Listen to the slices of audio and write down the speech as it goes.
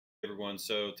Everyone,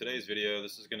 so today's video,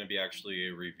 this is going to be actually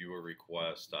a reviewer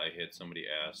request. I had somebody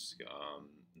ask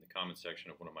in the comment section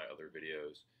of one of my other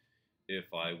videos if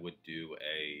I would do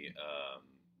a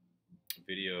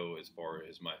video as far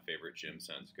as my favorite gym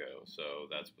scents go. So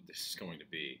that's what this is going to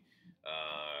be.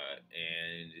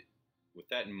 And with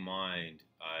that in mind,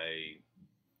 I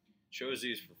chose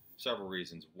these for several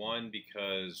reasons. One,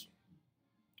 because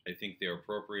I think they're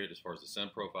appropriate as far as the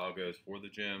scent profile goes for the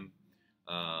gym.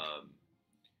 Um,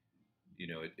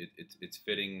 it's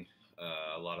fitting.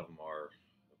 A lot of them are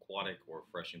aquatic or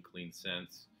fresh and clean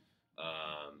scents.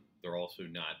 They're also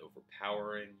not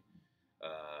overpowering.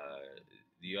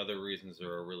 The other reasons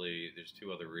there's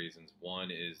two other reasons.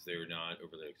 One is they're not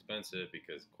overly expensive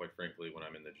because, quite frankly, when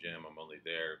I'm in the gym, I'm only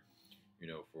there,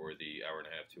 for the hour and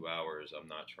a half, 2 hours. I'm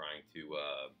not trying to,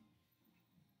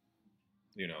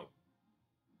 you know,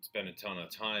 spend a ton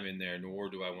of time in there, nor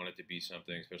do I want it to be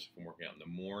something, especially if I'm working out in the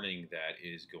morning, that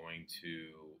is going to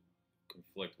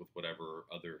conflict with whatever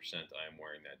other scent I am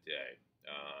wearing that day.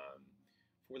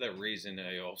 For that reason,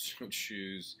 I also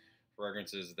choose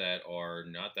fragrances that are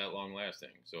not that long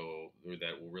lasting, so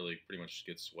that will really pretty much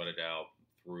get sweated out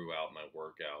throughout my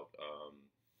workout.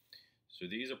 So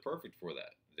these are perfect for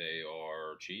that. They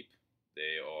are cheap.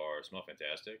 They smell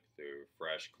fantastic. They're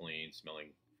fresh, clean smelling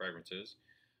fragrances.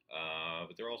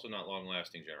 But they're also not long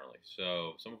lasting generally.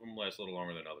 So some of them last a little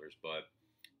longer than others, but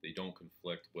they don't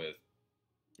conflict with,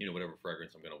 whatever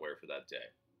fragrance I'm going to wear for that day.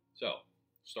 So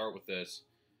start with this.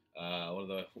 One of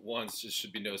the ones, just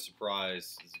should be no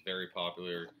surprise, is very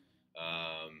popular.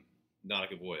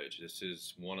 Nautica Voyage. This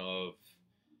is one of,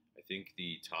 I think,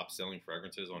 the top selling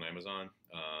fragrances on Amazon.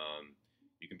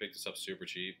 You can pick this up super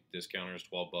cheap. Discounter is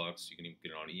 $12. You can even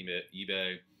get it on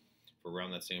eBay for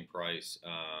around that same price.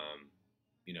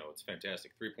 It's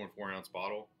fantastic. 3.4 ounce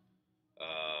bottle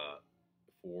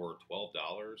for $12.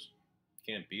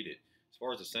 Can't beat it. As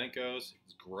far as the scent goes,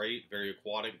 it's great. Very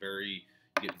aquatic.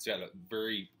 It's got a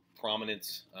very prominent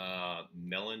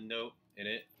melon note in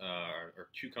it, or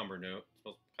cucumber note. It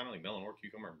smells kind of like melon or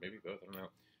cucumber, maybe both. I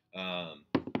don't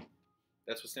know.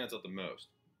 That's what stands out the most.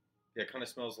 Yeah, it kind of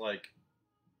smells like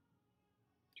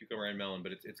cucumber and melon,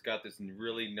 but it's got this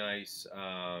really nice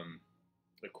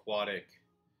aquatic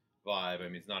vibe. I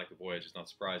mean, it's not a voyage. It's not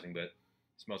surprising, but it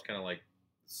smells kind of like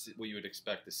what you would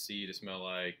expect the sea to smell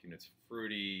like. It's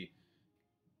fruity,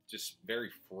 just very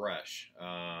fresh,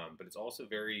 but it's also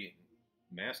very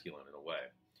masculine in a way.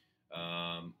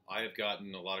 I have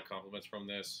gotten a lot of compliments from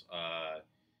this.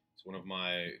 It's one of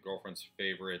my girlfriend's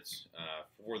favorites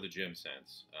for the gym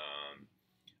scents.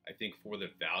 I think for the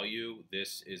value,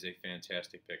 this is a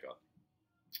fantastic pickup.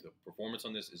 The performance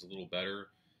on this is a little better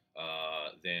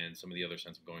than some of the other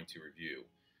scents I'm going to review.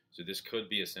 So this could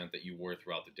be a scent that you wear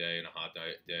throughout the day in a hot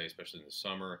day, especially in the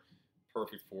summer.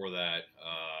 Perfect for that.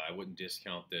 I wouldn't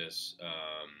discount this,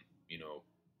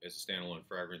 as a standalone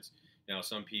fragrance. Now,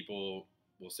 some people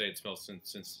will say it smells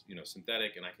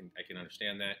synthetic, and I can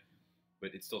understand that,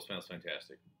 but it still smells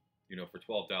fantastic. For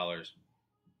 $12,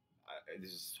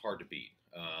 this is hard to beat.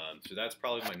 So that's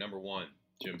probably my number one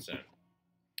gym scent.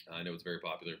 I know it's very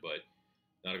popular, but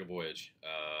Nautica Voyage,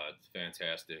 it's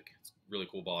fantastic. It's a really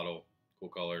cool bottle, cool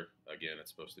color. Again, it's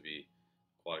supposed to be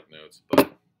aquatic notes.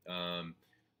 But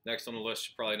next on the list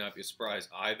should probably not be a surprise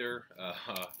either.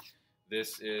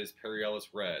 This is Perry Ellis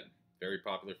Red. Very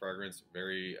popular fragrance,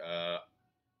 very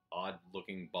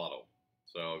odd-looking bottle.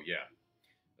 So yeah,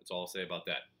 that's all I'll say about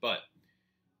that. But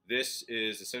this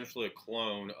is essentially a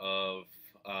clone of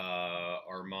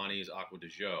Armani's Acqua di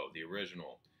Gio, the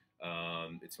original.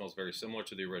 It smells very similar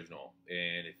to the original,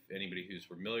 and if anybody who's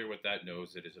familiar with that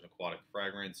knows it is an aquatic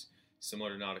fragrance,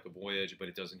 similar to Nautica Voyage, but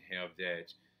it doesn't have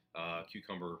that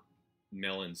cucumber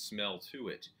melon smell to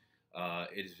it.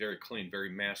 It is very clean, very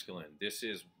masculine. This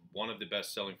is one of the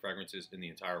best-selling fragrances in the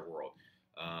entire world,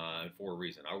 for a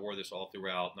reason. I wore this all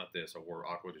throughout, not this, I wore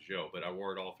Acqua di Gio, but I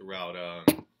wore it all throughout,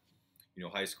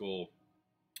 high school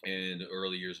and the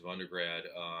early years of undergrad.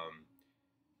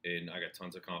 And I got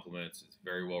tons of compliments. It's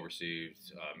very well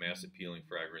received, mass appealing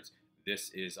fragrance.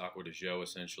 This is Acqua di Gio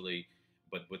essentially,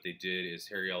 but what they did is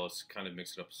Perry Ellis kind of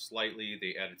mixed it up slightly.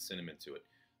 They added cinnamon to it.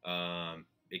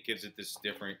 It gives it this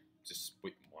different,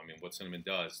 what cinnamon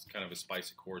does, kind of a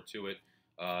spicy core to it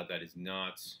that is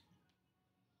not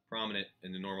prominent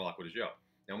in the normal Acqua di Gio.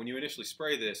 Now, when you initially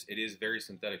spray this, it is very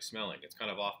synthetic smelling. It's kind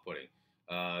of off-putting,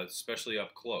 especially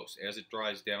up close. As it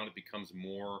dries down, it becomes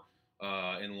more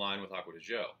in line with Acqua di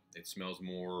Gio. It smells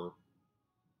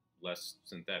less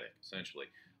synthetic, essentially.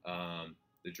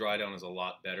 The dry down is a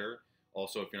lot better.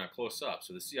 Also, if you're not close up,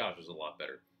 so the sillage is a lot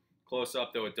better. Close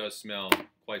up, though, it does smell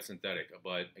quite synthetic.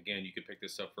 But again, you could pick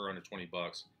this up for under 20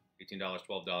 bucks. $18,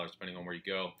 $12, depending on where you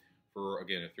go, for,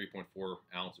 again, a 3.4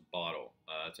 ounce bottle.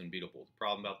 It's unbeatable. The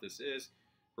problem about this is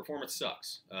performance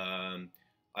sucks.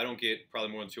 I don't get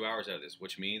probably more than 2 hours out of this,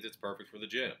 which means it's perfect for the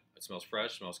gym. It smells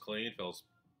fresh, smells clean, feels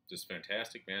just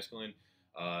fantastic, masculine.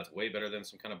 It's way better than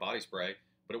some kind of body spray,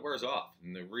 but it wears off.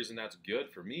 And the reason that's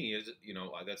good for me is,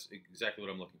 that's exactly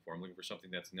what I'm looking for. I'm looking for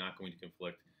something that's not going to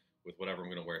conflict with whatever I'm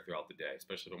going to wear throughout the day,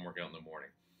 especially if I'm working out in the morning.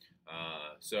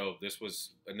 So this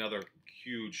was another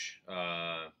huge,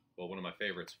 one of my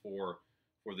favorites for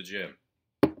the gym.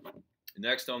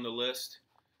 Next on the list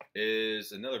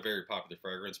is another very popular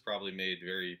fragrance, probably made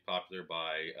very popular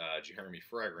by Jeremy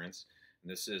Fragrance,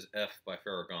 and this is F by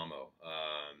Ferragamo.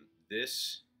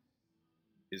 This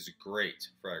is a great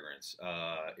fragrance.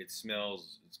 It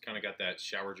smells, it's kind of got that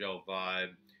shower gel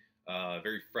vibe,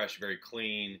 very fresh, very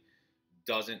clean,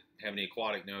 doesn't have any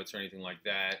aquatic notes or anything like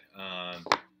that.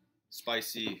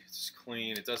 Spicy, it's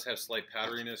clean. It does have slight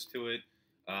powderiness to it,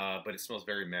 but it smells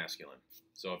very masculine.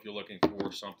 So if you're looking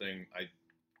for something,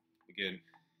 again,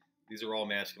 these are all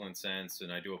masculine scents,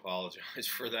 and I do apologize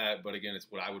for that, but again, it's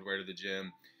what I would wear to the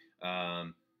gym.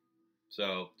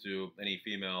 So to any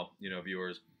female,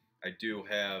 viewers, I do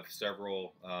have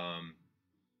several,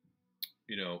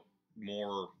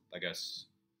 more, I guess,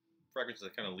 fragrances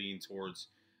that kind of lean towards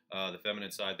the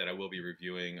feminine side that I will be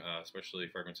reviewing, especially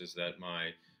fragrances that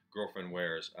my girlfriend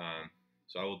wears.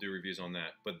 So I will do reviews on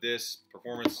that. But this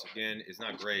performance, again, is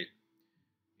not great.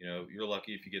 You're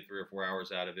lucky if you get 3 or 4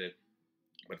 hours out of it,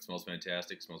 but it smells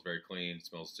fantastic. It smells very clean. It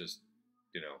smells just,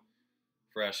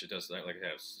 fresh. It does, like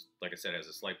I said, has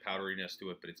a slight powderiness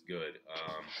to it, but it's good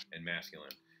and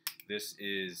masculine. This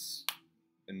is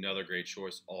another great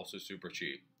choice, also super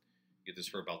cheap. You get this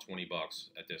for about $20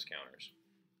 at discounters.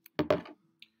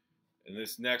 And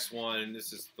this next one,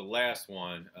 this is the last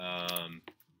one,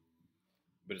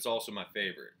 but it's also my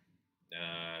favorite.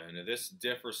 And this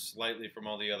differs slightly from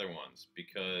all the other ones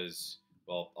because,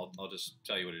 well, I'll just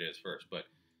tell you what it is first, but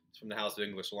it's from the House of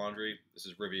English Laundry. This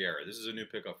is Riviera. This is a new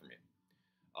pickup for me.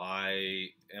 I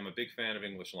am a big fan of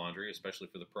English Laundry, especially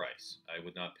for the price. I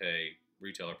would not pay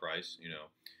retailer price.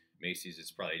 Macy's,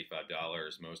 it's probably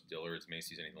 $85. Most Dillard's,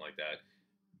 Macy's, anything like that.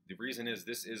 The reason is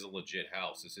this is a legit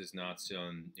house. This is not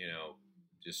some,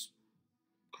 just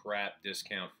crap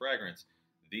discount fragrance.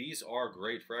 These are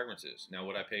great fragrances. Now,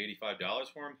 would I pay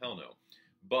 $85 for them? Hell no.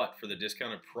 But for the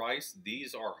discounted price,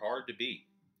 these are hard to beat.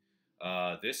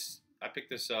 I picked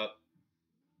this up,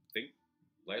 I think,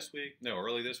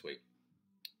 early this week.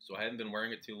 So I haven't been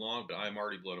wearing it too long, but I'm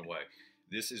already blown away.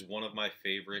 This is one of my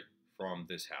favorite from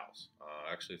this house.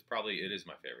 Actually, it is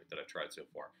my favorite that I've tried so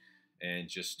far. And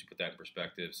just to put that in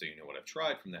perspective, so you know what I've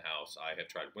tried from the house, I have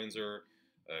tried Windsor,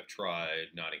 I've tried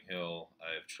Notting Hill,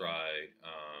 I've tried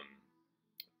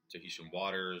Tahitian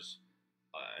Waters,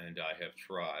 and I have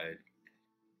tried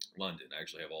London. I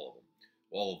actually have all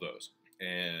of those,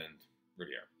 and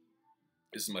Riviera.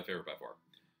 This is my favorite by far.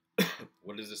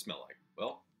 What does this smell like?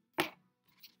 Well, to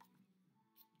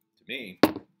me,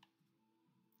 it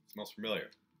smells familiar.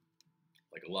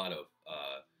 Like a lot of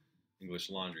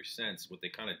English Laundry scents, what they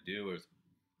kind of do is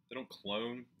they don't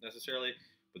clone necessarily,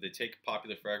 but they take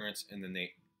popular fragrance and then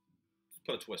they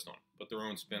put a twist on it, put their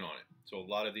own spin on it. So a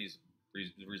lot of these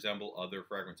resemble other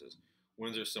fragrances.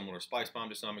 Windsor is similar to Spice Bomb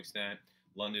to some extent.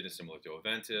 London is similar to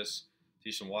Aventus.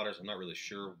 Tahitian Waters, I'm not really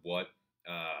sure what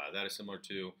that is similar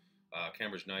to.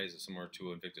 Cambridge Night is similar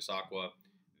to Invictus Aqua.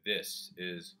 This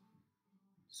is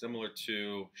similar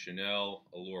to Chanel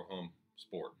Allure Home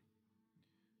Sport.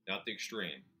 Not the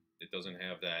extreme. It doesn't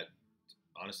have that.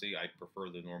 Honestly, I prefer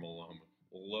the normal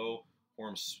low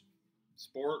Home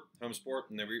Sport,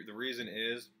 and the reason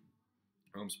is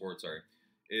Home Sport. Sorry,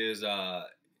 is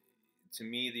to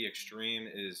me the extreme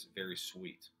is very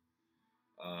sweet.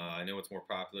 I know it's more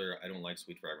popular. I don't like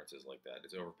sweet fragrances like that.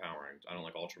 It's overpowering. I don't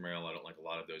like Ultra Male. I don't like a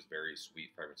lot of those very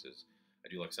sweet fragrances. I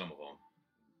do like some of them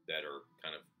that are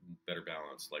kind of better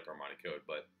balanced, like Armani Code,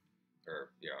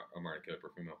 Armani Code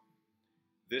Profumo.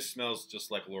 This smells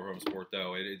just like Allure Home Sport,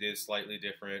 though. It is slightly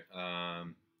different.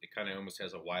 It kind of almost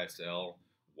has a YSL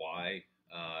Y.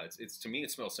 It's to me,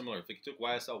 it smells similar. If you took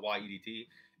YSL Y EDT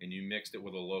and you mixed it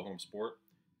with a Low Home Sport,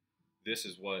 this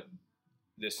is what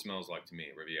this smells like to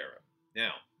me, Riviera.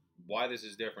 Now, why this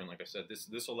is different, like I said,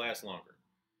 this will last longer.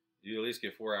 You at least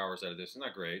get 4 hours out of this. It's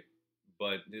not great,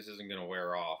 but this isn't going to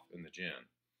wear off in the gym.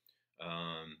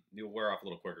 You'll wear off a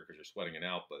little quicker because you're sweating it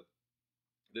out, but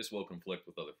this will conflict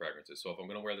with other fragrances. So if I'm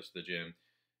going to wear this to the gym,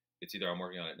 it's either I'm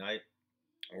working out at night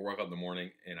or work out in the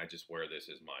morning, and I just wear this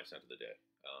as my scent of the day.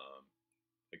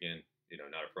 Again,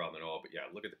 not a problem at all. But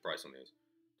yeah, look at the price on these,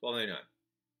 $12.99.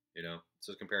 You know, it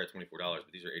says compare at $24,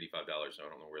 but these are $85, so I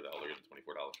don't know where the hell they're getting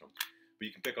 $24 from. But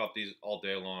you can pick up these all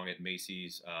day long at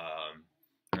Macy's,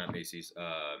 not Macy's,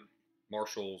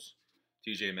 Marshalls,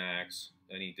 TJ Maxx,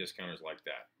 any discounters like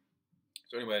that.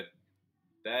 So anyway,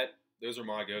 those are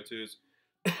my go-tos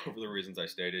for the reasons I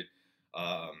stated.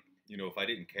 You know, if I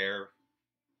didn't care,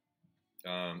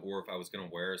 or if I was going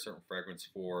to wear a certain fragrance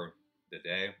for the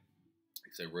day,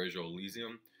 like say Roja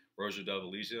Dove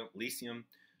Elysium.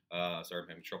 Sorry, I'm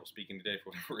having trouble speaking today for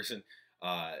whatever reason.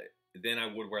 Then I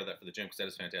would wear that for the gym because that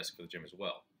is fantastic for the gym as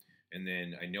well. And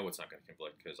then I know it's not going to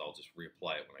conflict because I'll just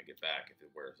reapply it when I get back if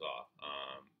it wears off.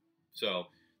 So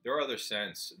there are other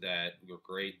scents that are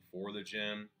great for the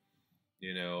gym.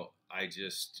 You know, I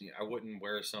wouldn't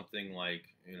wear something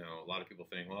like, you know, a lot of people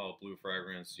think, well, blue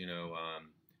fragrance, you know,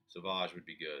 Sauvage would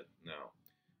be good. No,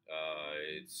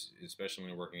 it's especially when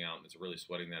you're working out and it's really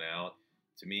sweating that out.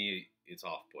 To me, it's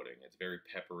off-putting. It's very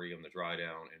peppery on the dry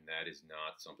down, and that is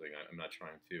not something I'm not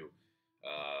trying to,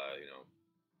 you know,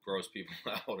 gross people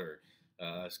out or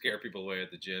scare people away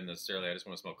at the gym necessarily. I just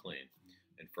want to smell clean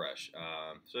and fresh.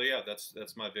 So yeah,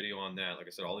 that's my video on that. Like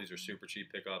I said, all these are super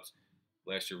cheap pickups,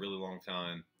 last you a really long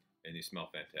time, and they smell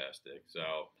fantastic.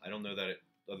 So I don't know that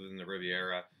other than the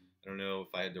Riviera, I don't know if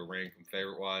I had to rank them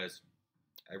favorite wise.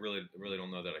 I really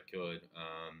don't know that I could.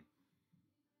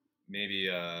 Maybe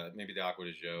the Aqua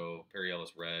de Joe Perry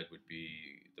Ellis Red would be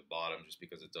the bottom just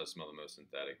because it does smell the most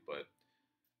synthetic. But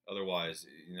otherwise,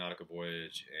 Nautica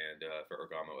Voyage and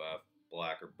Ferragamo F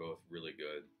Black are both really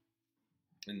good.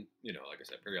 And, you know, like I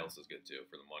said, Perry Ellis is good too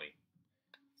for the money.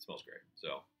 It smells great.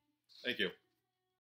 So, thank you.